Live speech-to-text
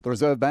The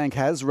Reserve Bank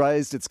has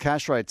raised its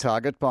cash rate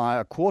target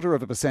by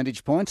 1/4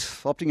 percentage point,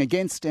 opting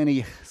against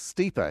any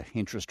steeper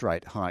interest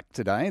rate hike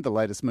today. The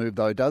latest move,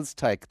 though, does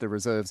take the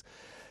Reserve's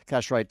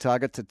cash rate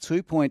target to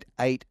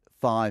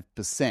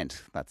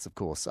 2.85%. That's, of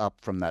course, up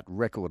from that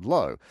record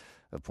low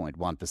of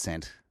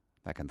 0.1%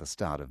 back at the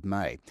start of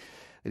May.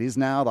 It is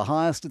now the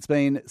highest it's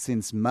been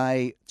since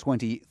May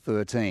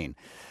 2013.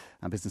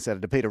 Our business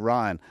editor Peter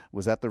Ryan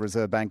was at the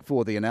Reserve Bank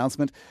for the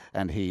announcement,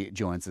 and he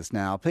joins us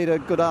now. Peter,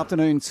 good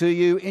afternoon to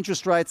you.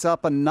 Interest rates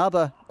up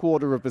another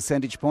 1/4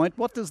 percentage point.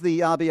 What does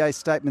the RBA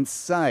statement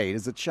say?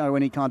 Does it show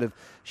any kind of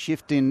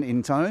shift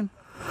in tone?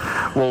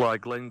 Well,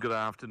 Glenn, good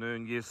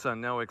afternoon. Yes,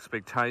 no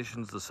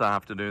expectations this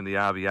afternoon. The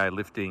RBA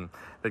lifting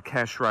the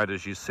cash rate,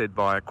 as you said,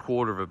 by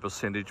 1/4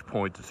 percentage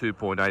point to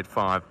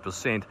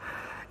 2.85%.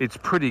 It's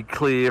pretty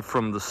clear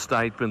from the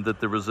statement that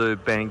the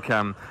Reserve Bank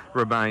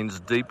remains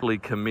deeply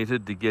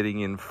committed to getting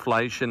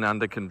inflation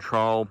under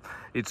control.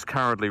 It's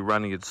currently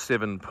running at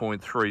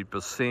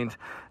 7.3%.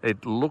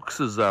 It looks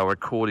as though,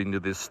 according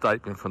to this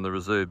statement from the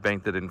Reserve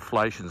Bank, that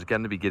inflation is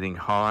going to be getting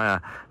higher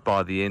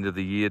by the end of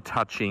the year,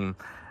 touching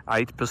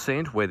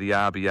 8%, where the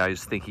RBA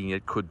is thinking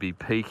it could be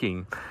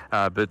peaking.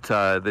 But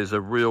there's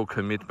a real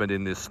commitment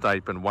in this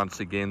statement, once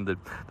again, that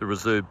the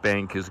Reserve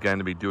Bank is going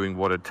to be doing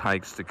what it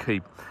takes to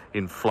keep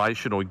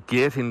inflation or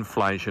get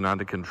inflation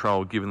under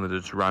control, given that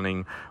it's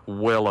running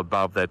well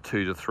above that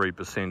 2 to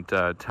 3%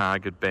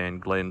 target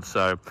band, Glenn.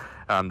 So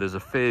there's a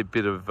fair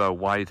bit of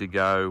way to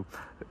go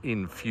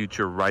in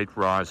future rate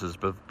rises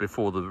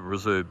before the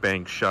Reserve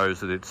Bank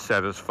shows that it's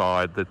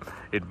satisfied that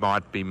it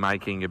might be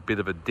making a bit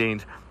of a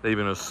dent,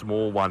 even a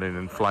small one, in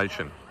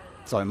inflation.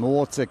 So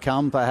more to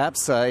come,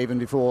 perhaps, even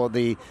before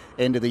the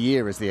end of the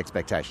year is the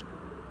expectation.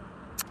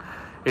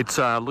 It's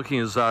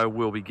looking as though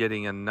we'll be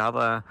getting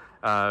another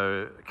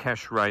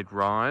cash rate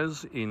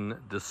rise in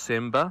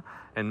December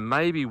and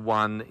maybe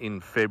one in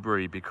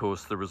February,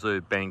 because the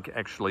Reserve Bank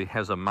actually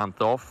has a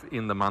month off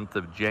in the month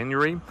of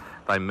January.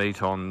 They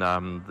meet on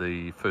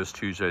the first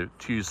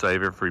Tuesday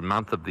of every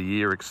month of the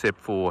year except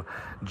for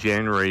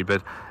January.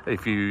 But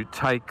if you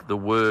take the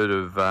word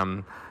of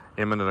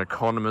eminent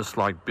economists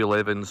like Bill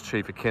Evans,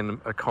 chief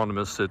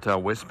economist at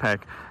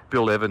Westpac,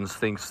 Bill Evans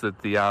thinks that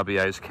the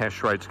RBA's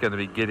cash rate is going to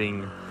be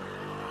getting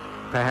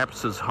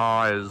perhaps as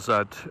high as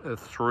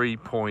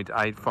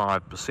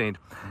 3.85%,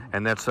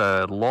 and that's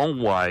a long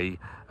way,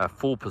 a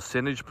full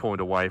percentage point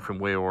away from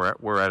where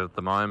we're at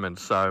the moment.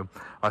 So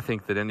I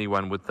think that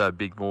anyone with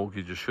big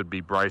mortgages should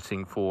be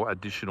bracing for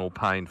additional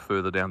pain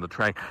further down the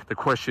track. The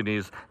question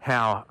is,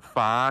 how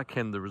far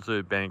can the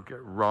Reserve Bank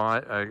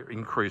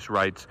increase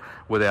rates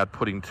without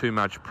putting too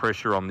much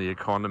pressure on the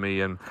economy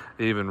and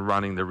even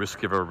running the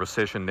risk of a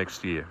recession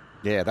next year?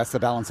 Yeah, that's the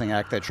balancing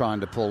act they're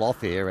trying to pull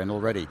off here, and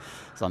already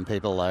some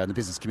people in the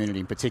business community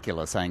in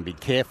particular saying be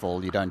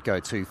careful, you don't go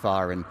too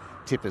far and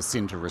tip us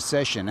into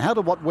recession. How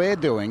do what we're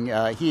doing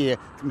here,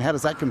 how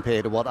does that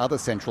compare to what other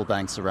central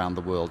banks around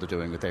the world are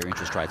doing with their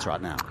interest rates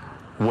right now?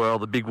 Well,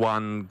 the big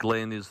one,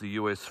 Glenn, is the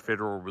US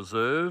Federal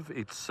Reserve.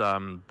 Its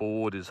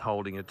board is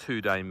holding a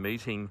 2-day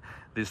meeting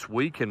this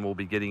week, and we'll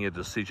be getting a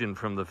decision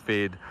from the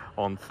Fed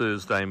on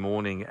Thursday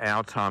morning,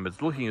 our time.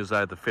 It's looking as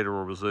though the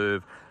Federal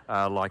Reserve,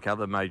 like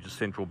other major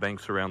central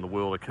banks around the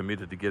world, are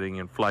committed to getting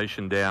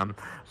inflation down.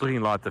 It's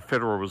looking like the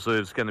Federal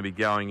Reserve is going to be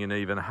going in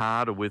even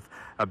harder with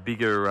a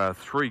bigger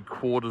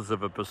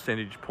 3/4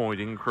 percentage point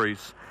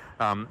increase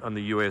on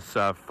the US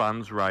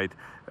funds rate.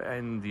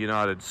 And the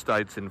United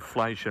States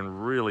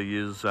inflation really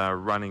is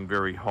running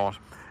very hot.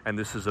 And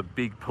this is a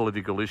big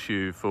political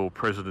issue for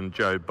President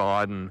Joe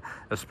Biden,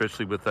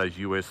 especially with those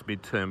US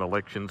midterm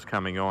elections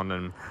coming on,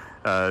 and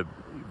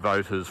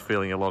voters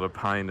feeling a lot of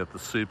pain at the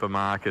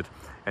supermarket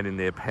and in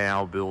their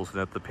power bills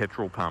and at the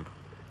petrol pump.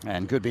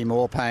 And could be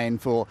more pain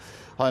for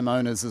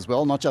homeowners as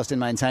well, not just in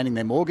maintaining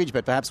their mortgage,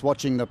 but perhaps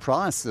watching the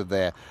price of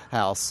their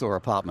house or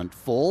apartment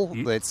fall.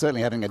 It's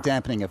certainly having a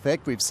dampening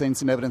effect. We've seen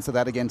some evidence of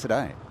that again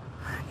today.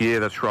 Yeah,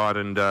 that's right.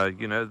 And,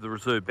 the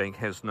Reserve Bank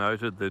has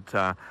noted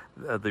that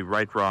the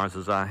rate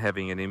rises are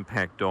having an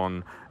impact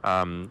on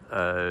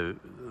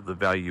the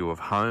value of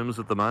homes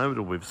at the moment.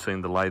 And we've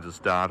seen the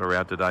latest data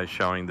out today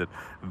showing that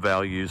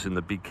values in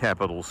the big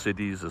capital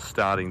cities are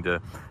starting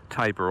to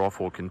taper off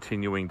or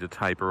continuing to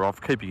taper off,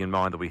 keeping in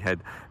mind that we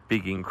had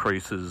big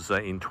increases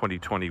in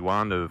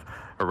 2021 of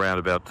around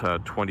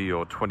about 20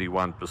 or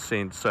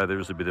 21%. So there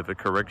is a bit of a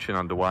correction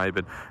underway,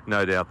 but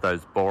no doubt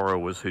those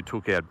borrowers who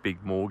took out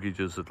big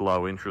mortgages at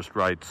low interest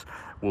rates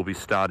will be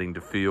starting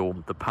to feel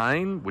the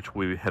pain, which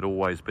we had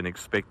always been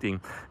expecting.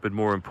 But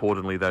more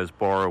importantly, those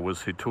borrowers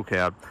who took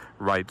out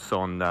rates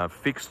on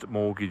fixed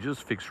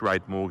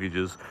rate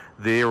mortgages,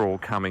 they're all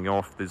coming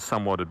off. There's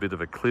somewhat a bit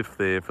of a cliff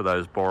there for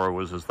those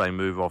borrowers as they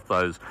move off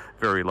those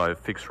very low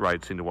fixed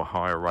rates into a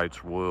higher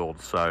rates world.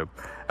 So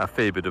a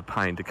fair bit of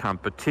pain to come,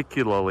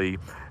 particularly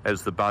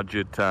as the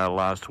budget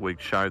last week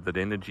showed that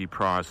energy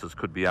prices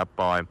could be up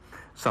by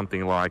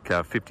something like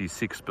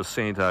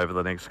 56% over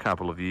the next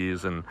couple of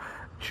years, and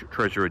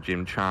Treasurer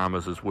Jim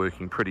Chalmers is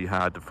working pretty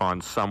hard to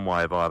find some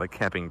way of either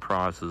capping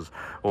prices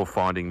or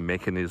finding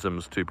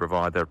mechanisms to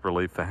provide that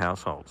relief for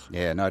households.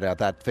 Yeah, no doubt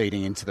that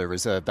feeding into the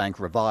Reserve Bank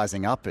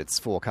revising up its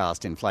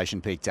forecast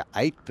inflation peak to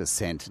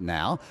 8%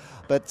 now.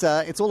 But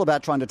it's all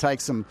about trying to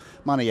take some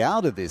money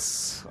out of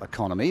this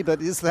economy.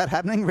 But is that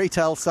happening?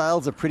 Retail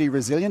sales are pretty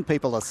resilient.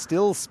 People are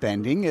still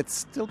spending. It's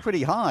still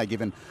pretty high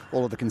given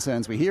all of the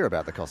concerns we hear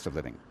about the cost of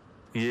living.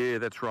 Yeah,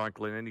 that's right,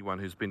 Glenn. Anyone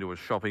who's been to a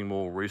shopping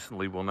mall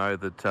recently will know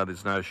that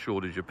there's no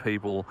shortage of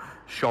people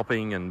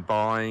shopping and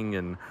buying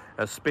and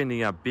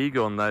spending up big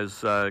on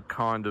those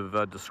kind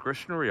of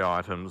discretionary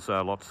items.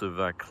 Lots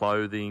of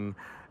clothing,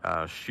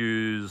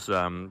 shoes,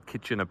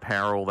 kitchen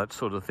apparel, that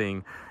sort of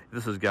thing.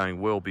 This is going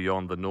well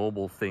beyond the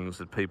normal things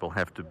that people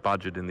have to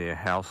budget in their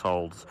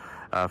households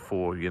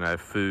for,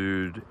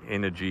 food,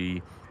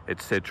 energy,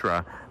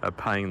 etc.,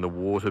 paying the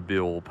water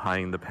bill,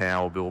 paying the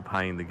power bill,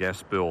 paying the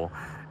gas bill.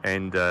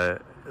 And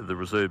the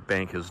Reserve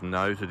Bank has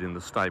noted in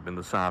the statement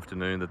this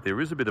afternoon that there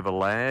is a bit of a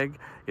lag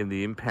in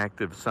the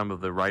impact of some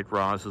of the rate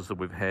rises that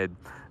we've had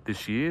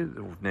this year.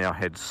 We've now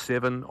had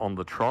 7 on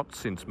the trot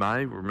since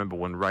May. Remember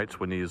when rates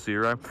were near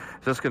zero.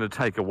 So that's going to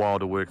take a while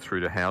to work through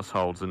to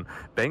households. And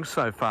banks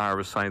so far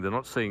are saying they're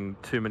not seeing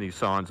too many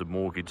signs of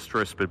mortgage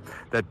stress, but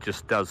that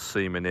just does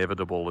seem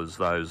inevitable as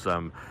those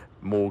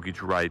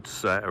mortgage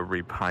rates,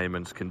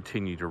 repayments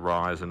continue to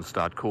rise and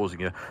start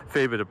causing a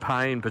fair bit of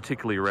pain,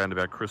 particularly around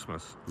about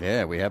Christmas.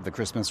 Yeah, we have the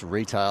Christmas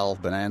retail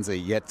bonanza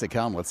yet to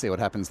come. Let's see what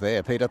happens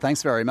there. Peter,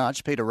 thanks very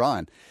much. Peter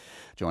Ryan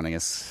joining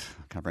us,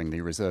 covering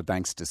the Reserve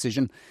Bank's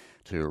decision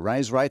to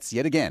raise rates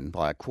yet again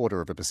by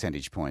 0.25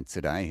 percentage point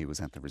today. He was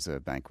at the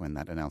Reserve Bank when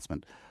that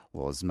announcement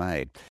was made.